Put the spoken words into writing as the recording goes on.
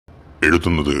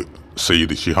എഴുതുന്നത്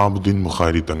സയ്യിദ് ശിഹാബുദ്ദീൻ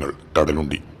ബുഖാരി തങ്ങൾ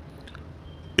കടലുണ്ടി.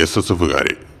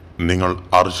 SSFകാരെ, നിങ്ങൾ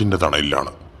അർഷിന്റെ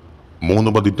തണലിലാണ്.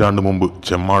 3 പതിറ്റാണ്ട് മുമ്പ്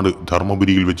ചെമ്മാട്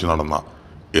ധർമ്മപുരിയിൽ വെച്ച് നടന്ന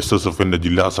SSFന്റെ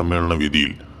ജില്ലാ സമ്മേളന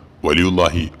വേദിയിൽ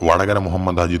വലിയുല്ലാഹി വടകര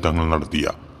മുഹമ്മദ് ഹാജി തങ്ങൾ നടത്തിയ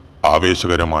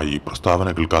ആവേശകരമായി പ്രസ്താവന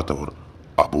കേൾക്കാത്തവർ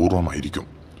അപൂർവമായിരിക്കും.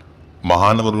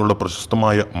 മഹാനവറുകളുടെ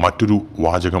പ്രശസ്തമായ മറ്റൊരു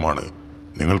വാചകമാണ്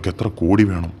നിങ്ങൾക്ക് എത്ര കോടി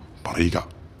വേണം പറയുക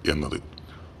എന്നത്.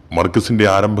 മർക്കസിന്റെ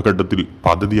ആരംഭഘട്ടത്തിൽ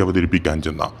പദ്ധതി അവതരിപ്പിക്കാൻ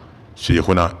ചെന്ന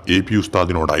ഷെയ്ഖുന AP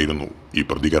ഉസ്താദിനോടായിരുന്നു ഈ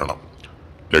പ്രതികരണം.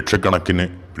 ലക്ഷക്കണക്കിന്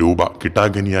രൂപ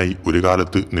കിട്ടാഗനിയായി ഒരു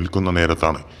കാലത്ത് നിൽക്കുന്ന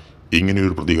നേരത്താണ്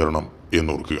ഇങ്ങനെയൊരു പ്രതികരണം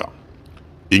എന്നോർക്കുക.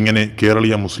 ഇങ്ങനെ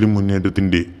കേരളീയ മുസ്ലിം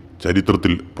മുന്നേറ്റത്തിന്റെ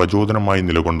ചരിത്രത്തിൽ പ്രചോദനമായി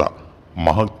നിലകൊണ്ട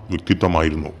മഹത്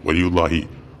വ്യക്തിത്വമായിരുന്നു വലിയുല്ലാഹി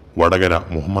വടകര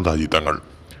മുഹമ്മദ് ഹാജി തങ്ങൾ.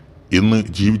 ഇന്ന്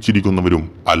ജീവിച്ചിരിക്കുന്നവരും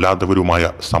അല്ലാത്തവരുമായ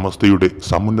സമസ്തയുടെ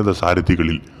സമുന്നത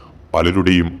സാരഥികളിൽ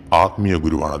പലരുടെയും ആത്മീയ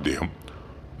ഗുരുവാണ് അദ്ദേഹം.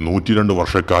 102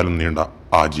 വർഷക്കാലം നീണ്ട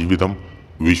ആ ജീവിതം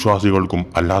വിശ്വാസികൾക്കും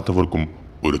അല്ലാത്തവർക്കും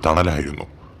ഒരു തണലായിരുന്നു.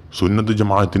 സുന്നത്ത്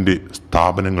ജമാഅത്തിന്റെ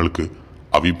സ്ഥാപനങ്ങൾക്ക്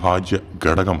അവിഭാജ്യ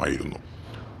ഘടകമായിരുന്നു.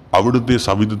 അവിടുത്തെ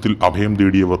സവിധത്തിൽ അഭയം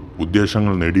തേടിയവർ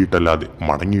ഉദ്ദേശങ്ങൾ നേടിയിട്ടല്ലാതെ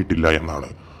മടങ്ങിയിട്ടില്ല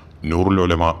എന്നാണ് നൂറുൽ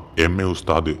ഉലമ MA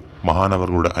ഉസ്താദ്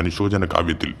മഹാനവറുകളുടെ അനുശോചന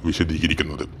കാവ്യത്തിൽ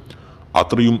വിശദീകരിക്കുന്നത്.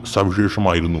 അത്രയും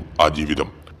സവിശേഷമായിരുന്നു ആ ജീവിതം.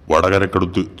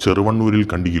 വടകരക്കടുത്ത് ചെറുവണ്ണൂരിൽ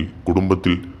കണ്ടിയിൽ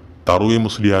കുടുംബത്തിൽ തറുവെ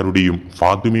മുസ്ലിയാരുടെയും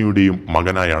ഫാത്തിമയുടെയും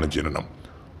മകനായാണ് ജനനം.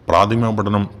 പ്രാഥമിക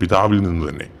പഠനം പിതാവിൽ നിന്ന്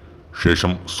തന്നെ.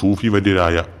 ശേഷം സൂഫി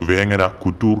വര്യരായ വേങ്ങര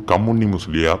കുറ്റൂർ കമ്മുണ്ണി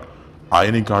മുസ്ലിയാർ,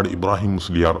 അയനിക്കാട് ഇബ്രാഹിം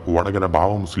മുസ്ലിയാർ, വടകര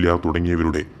ബാവ മുസ്ലിയാർ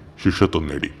തുടങ്ങിയവരുടെ ശിഷ്യത്വം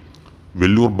നേടി.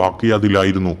 വെല്ലൂർ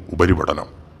ബാക്കിയാത്തിലായിരുന്നു ഉപരിപഠനം.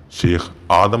 ഷെയ്ഖ്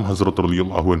ആദം ഹസ്രത്ത്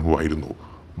റളിയല്ലാഹു അൻഹു ആയിരുന്നു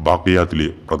ബാക്കിയാത്തിലെ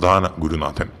പ്രധാന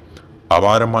ഗുരുനാഥൻ.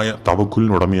 അപാരമായ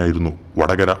തവക്കുലിനുടമയായിരുന്നു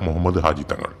വടകര മുഹമ്മദ് ഹാജി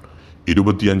തങ്ങൾ.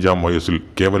 25-ാം വയസ്സിൽ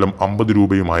കേവലം 50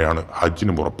 രൂപയുമായാണ്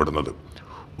ഹജ്ജിന് പുറപ്പെടുന്നത്.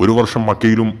 1 വർഷം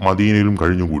മക്കയിലും മദീനയിലും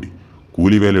കഴിഞ്ഞുകൂടി.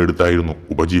 കൂലിവേല എടുത്തായിരുന്നു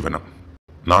ഉപജീവനം.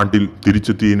 നാട്ടിൽ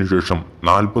തിരിച്ചെത്തിയതിനു ശേഷം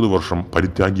 40 വർഷം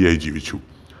പരിത്യാഗിയായി ജീവിച്ചു.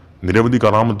 നിരവധി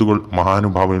കറാമത്തുകൾ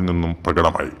മഹാനുഭാവനിൽ നിന്നും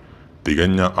പ്രകടമായി.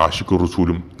 തികഞ്ഞ ആശിഖുർ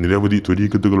റസൂലും നിരവധി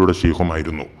ത്വരീഖത്തുകളുടെ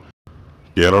ശൈഖുമായിരുന്നു.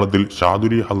 കേരളത്തിൽ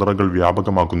ഷാദുരി ഹലറകൾ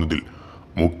വ്യാപകമാക്കുന്നതിൽ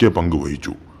മുഖ്യ പങ്ക്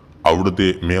വഹിച്ചു. അവിടുത്തെ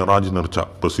മേറാജ് നേർച്ച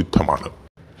പ്രസിദ്ധമാണ്.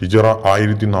 ഹിജറ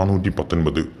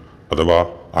 1419 അഥവാ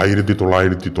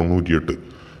 1998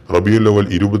 റബീഉൽ അവൽ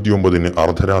 29-ന്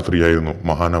അർദ്ധരാത്രിയായിരുന്നു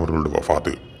മഹാനവറുകളുടെ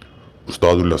വഫാത്ത്.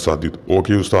 ഉസ്താദുൽ അസാദിദ് OK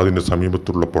ഉസ്താദിന്റെ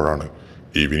സമീപത്തുള്ളപ്പോഴാണ്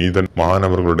ഈ വിനീതൻ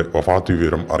മഹാനവറുകളുടെ വഫാത്ത്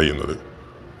വിവരം അറിയുന്നത്.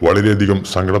 വളരെയധികം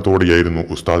സങ്കടത്തോടെയായിരുന്നു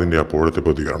ഉസ്താദിന്റെ അപ്പോഴത്തെ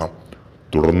പ്രതികരണം.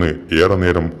 തുടർന്ന് ഏറെ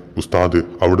നേരം ഉസ്താദ്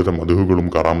അവിടുത്തെ മദ്ഹുകളും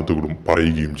കറാമത്തുകളും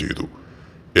പറയുകയും ചെയ്തു.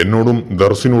 എന്നോടും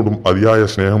ദർസിനോടും അതിയായ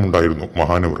സ്നേഹമുണ്ടായിരുന്നു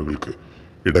മഹാനവറുകൾക്ക്.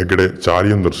 ഇടയ്ക്കിടെ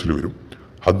ചാലിയം ദർസിൽ വരും.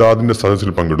 ഹദ്ദാദിന്റെ സദസ്സിൽ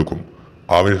പങ്കെടുക്കും.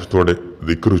 ആവേശത്തോടെ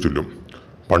ദിക്റ് ചൊല്ലും.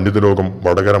 പണ്ഡിതലോകം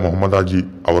വടകര മുഹമ്മദ് ഹാജി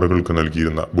അവറുകൾക്ക്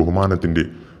നൽകിയിരുന്ന ബഹുമാനത്തിന്റെ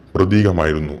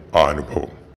പ്രതീകമായിരുന്നു ആ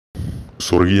അനുഭവം.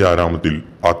 സ്വർഗീയ ആരാമത്തിൽ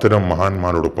അത്തരം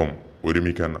മഹാന്മാരോടൊപ്പം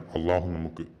ഒരുമിക്കാൻ അള്ളാഹു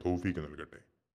നമുക്ക് തൗഫീഖ് നൽകട്ടെ.